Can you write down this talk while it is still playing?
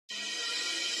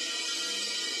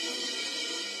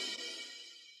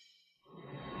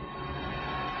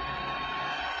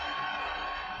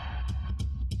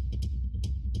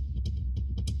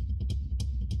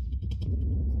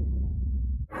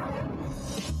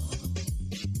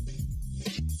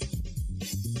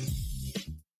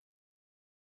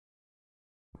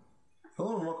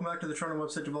Hello and welcome back to the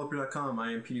TorontoWebsiteDeveloper.com.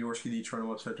 I am Peter Orski, the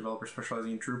Toronto website developer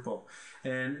specializing in Drupal.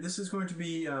 And this is going to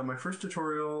be my first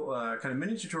tutorial, kind of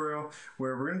mini tutorial,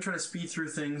 where we're going to try to speed through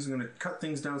things. I'm going to cut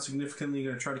things down significantly.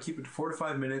 Going to try to keep it to 4 to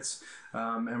 5 minutes.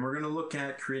 And we're going to look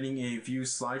at creating a view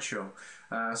slideshow.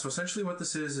 So essentially what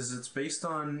this is it's based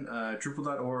on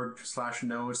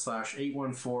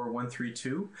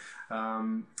drupal.org/node/814132.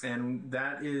 And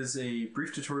that is a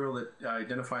brief tutorial that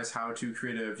identifies how to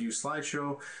create a view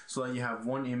slideshow so that you have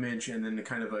one image and then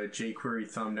kind of a jQuery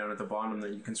thumb down at the bottom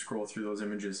that you can scroll through those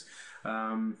images.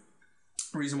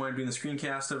 The reason why I'm doing the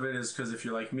screencast of it is because if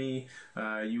you're like me,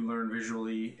 you learn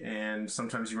visually, and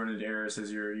sometimes you run into errors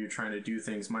as you're trying to do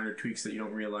things, minor tweaks that you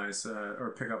don't realize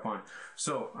or pick up on.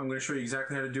 So I'm going to show you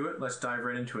exactly how to do it. Let's dive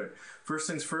right into it. First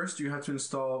things first, you have to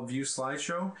install View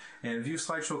Slideshow, and View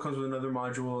Slideshow comes with another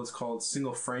module. It's called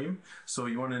Single Frame, so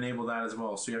you want to enable that as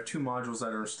well. So you have two modules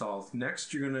that are installed.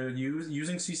 Next, you're going to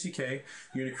using CCK,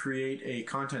 you're going to create a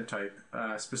content type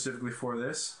specifically for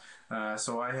this.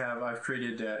 So I've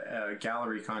created a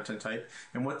gallery content type,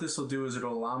 and what this will do is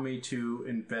it'll allow me to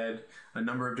embed a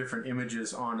number of different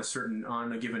images on a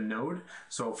given node.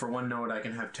 So for one node, I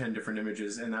can have 10 different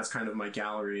images, and that's kind of my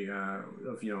gallery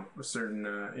of certain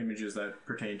images that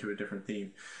pertain to a different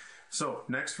theme. So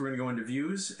next, we're going to go into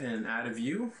views and add a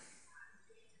view,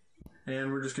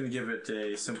 and we're just going to give it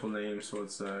a simple name. So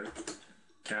it's a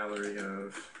gallery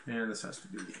of, and this has to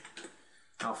be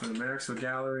alphanumeric. So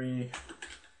gallery.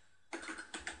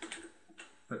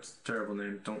 That's a terrible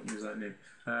name. Don't use that name.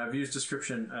 Views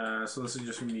description. So this is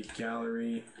just going to be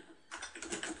gallery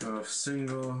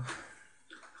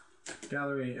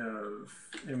of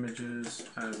images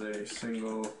as a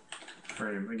single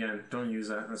frame. Again, don't use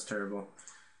that. That's terrible.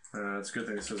 It's a good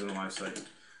thing this isn't a live site.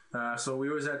 So we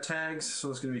always add tags. So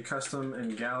it's going to be custom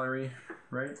and gallery,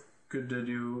 right? Good to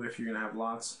do if you're going to have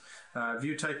lots.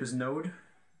 View type is node.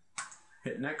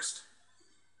 Hit next.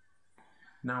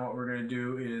 Now what we're going to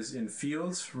do is in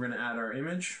fields, we're going to add our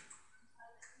image.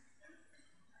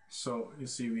 So you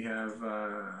see we have,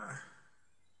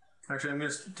 actually I'm going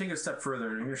to take it a step further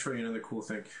and I'm going to show you another cool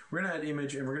thing. We're going to add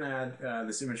image, and we're going to add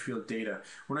this image field data.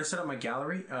 When I set up my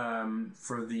gallery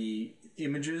for the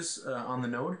images on the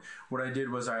node, what I did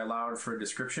was I allowed for a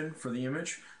description for the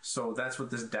image. So that's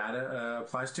what this data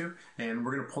applies to, and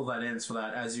we're going to pull that in so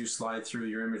that as you slide through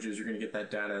your images, you're going to get that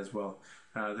data as well.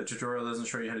 The tutorial doesn't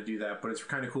show you how to do that, but it's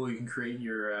kind of cool. You can create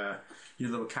your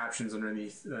little captions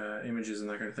underneath images and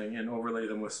that kind of thing, and overlay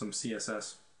them with some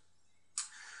CSS.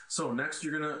 So next,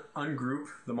 you're going to ungroup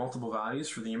the multiple values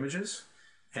for the images,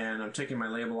 and I'm taking my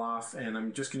label off, and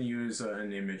I'm just going to use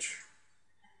an image.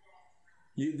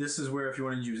 This is where if you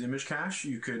want to use image cache,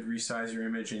 you could resize your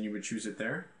image and you would choose it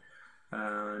there.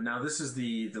 Now this is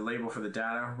the label for the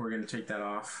data. We're going to take that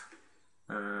off.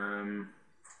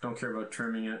 Don't care about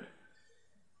trimming it.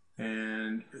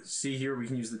 And see here, we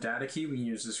can use the data key. We can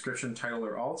use description, title,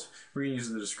 or alt. We're going to use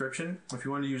the description. If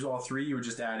you want to use all three, you would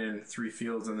just add in 3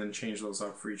 fields and then change those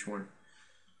up for each one.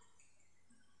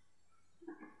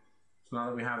 So now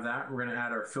that we have that, we're going to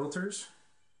add our filters.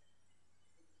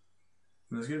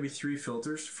 And there's going to be 3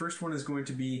 filters. First one is going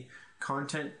to be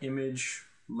content image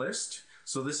list.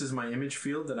 So this is my image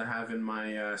field that I have in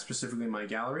my specifically my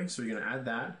gallery. So you're going to add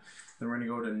that. Then we're going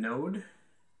to go to node,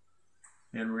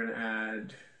 and we're going to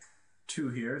add 2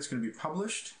 here. It's going to be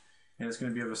published, and it's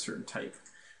going to be of a certain type.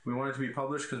 We want it to be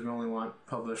published because we only want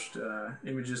published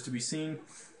images to be seen,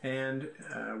 and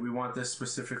we want this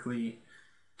specifically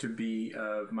to be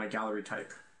of my gallery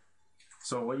type.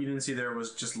 So what you didn't see there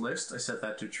was just list. I set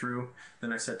that to true,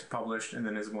 then I set to published, and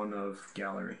then is one of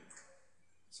gallery.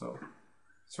 So,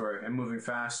 sorry, I'm moving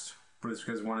fast, but it's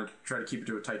because I want to try to keep it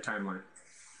to a tight timeline.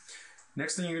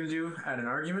 Next thing you're going to do, add an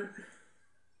argument.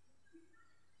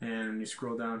 And you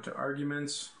scroll down to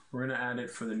arguments. We're going to add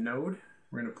it for the node.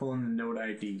 We're going to pull in the node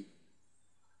ID.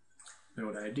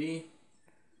 Node ID.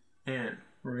 And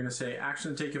we're going to say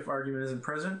action to take if argument isn't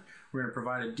present. We're going to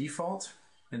provide a default,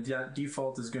 and that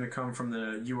default is going to come from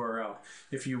the URL.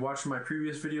 If you watched my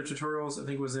previous video tutorials, I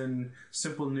think it was in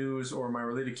Simple News or my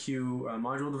Related Queue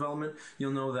module development,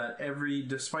 you'll know that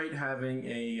despite having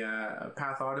a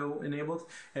path auto enabled,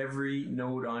 every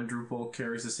node on Drupal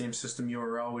carries the same system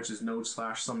URL, which is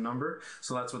node/some number.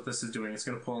 So that's what this is doing. It's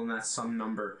going to pull in that some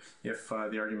number if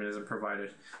the argument isn't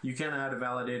provided. You can add a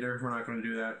validator. We're not going to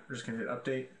do that. We're just going to hit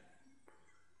update.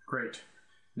 Great.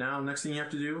 Now, next thing you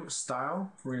have to do,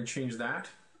 style. We're going to change that.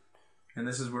 And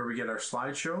this is where we get our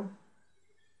slideshow.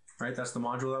 Right, that's the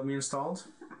module that we installed.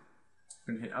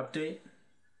 We're going to hit update.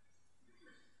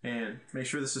 And make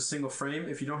sure this is single frame.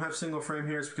 If you don't have single frame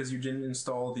here, it's because you didn't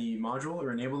install the module or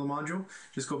enable the module.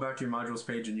 Just go back to your modules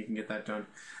page and you can get that done.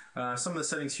 Some of the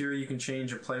settings here you can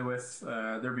change and play with.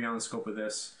 They're beyond the scope of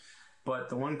this. But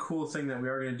the one cool thing that we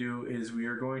are going to do is we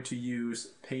are going to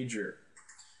use Pager.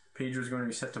 Pager is going to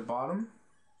be set to bottom.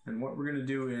 And what we're going to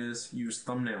do is use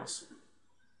thumbnails.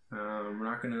 We're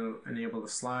not going to enable the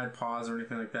slide, pause, or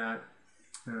anything like that.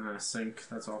 Sync,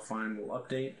 that's all fine. We'll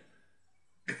update.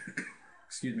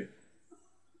 Excuse me.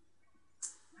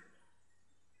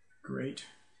 Great.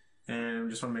 And we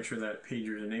just want to make sure that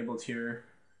Pager is enabled here.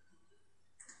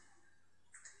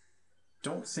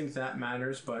 Don't think that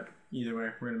matters, but either way,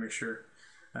 we're going to make sure.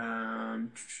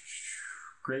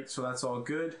 Great, so that's all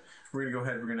good. We're going to go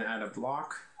ahead, we're going to add a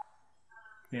block.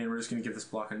 And we're just going to give this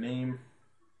block a name.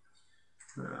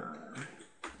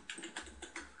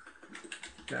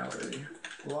 Gallery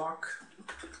block.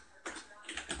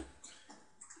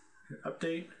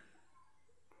 Update.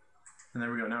 And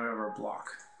there we go, now we have our block.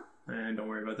 And don't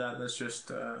worry about that, that's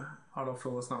just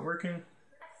autofill that's not working.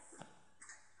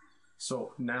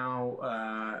 So now,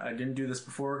 I didn't do this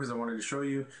before because I wanted to show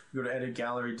you. Go to Edit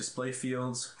Gallery Display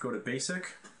Fields, go to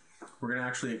Basic. We're going to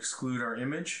actually exclude our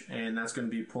image, and that's going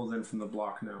to be pulled in from the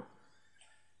block now.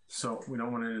 So we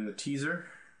don't want it in the teaser.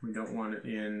 We don't want it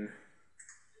in,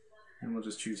 and we'll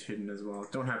just choose hidden as well.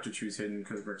 Don't have to choose hidden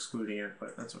because we're excluding it,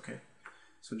 but that's okay.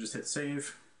 So just hit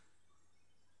save.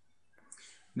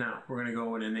 Now we're going to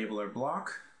go and enable our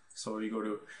block. So you go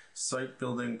to Site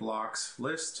Building Blocks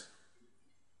List.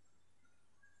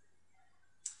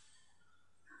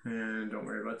 And don't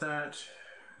worry about that.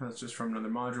 That's just from another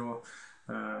module.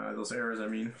 Those errors, I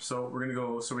mean. So we're going to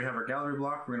go, so we have our gallery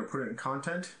block. We're going to put it in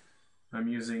content. I'm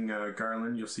using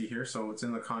Garland, you'll see here. So it's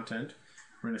in the content.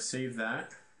 We're going to save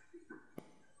that.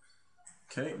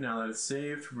 Okay, now that it's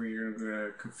saved, we're going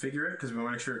to configure it because we want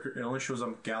to make sure it only shows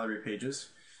up gallery pages.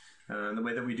 The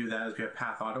way that we do that is we have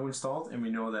Path Auto installed, and we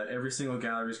know that every single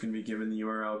gallery is going to be given the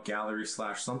URL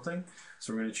gallery/something.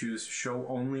 So we're going to choose show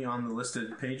only on the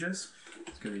listed pages.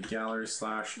 It's going to be gallery/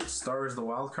 star is the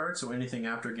wildcard, so anything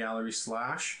after gallery/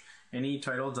 any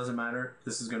title, doesn't matter,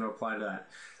 this is going to apply to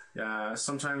that.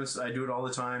 Sometimes I do it all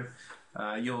the time.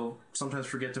 You'll sometimes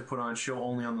forget to put on show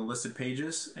only on the listed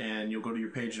pages, and you'll go to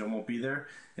your page and it won't be there.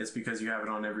 It's because you have it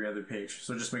on every other page.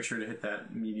 So just make sure to hit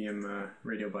that medium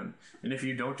radio button. And if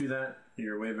you don't do that,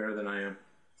 you're way better than I am.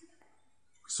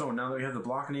 So now that we have the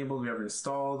block enabled, we have it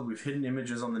installed, we've hidden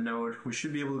images on the node, we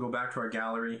should be able to go back to our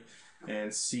gallery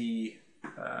and see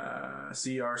our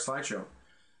slideshow.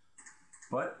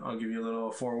 But I'll give you a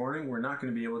little forewarning, we're not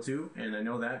going to be able to, and I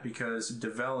know that because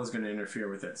Devel is going to interfere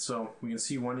with it. So we can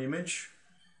see one image,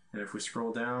 and if we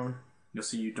scroll down, you'll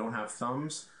see you don't have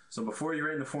thumbs. So before you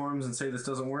write in the forums and say this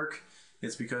doesn't work,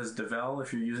 it's because Devel,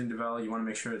 if you're using Devel, you want to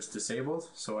make sure it's disabled.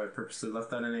 So I purposely left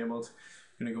that enabled.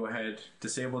 I'm going to go ahead,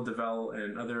 disable Devel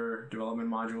and other development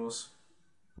modules.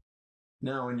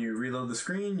 Now when you reload the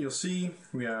screen, you'll see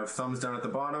we have thumbs down at the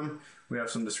bottom. We have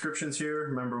some descriptions here.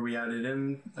 Remember we added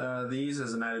in these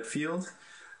as an added field.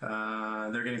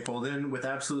 They're getting pulled in. With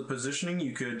absolute positioning,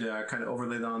 you could kind of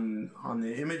overlay them on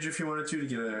the image if you wanted to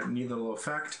get a neat little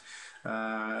effect.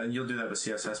 You'll do that with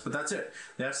CSS, but that's it.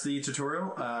 That's the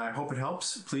tutorial. I hope it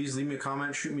helps. Please leave me a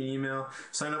comment, shoot me an email,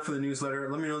 sign up for the newsletter.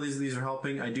 Let me know these are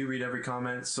helping. I do read every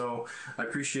comment, so I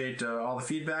appreciate all the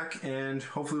feedback, and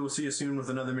hopefully we'll see you soon with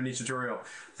another mini tutorial.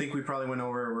 I think we probably went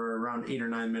over, we're around 8 or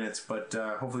 9 minutes, but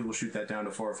hopefully we'll shoot that down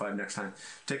to 4 or 5 next time.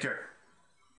 Take care.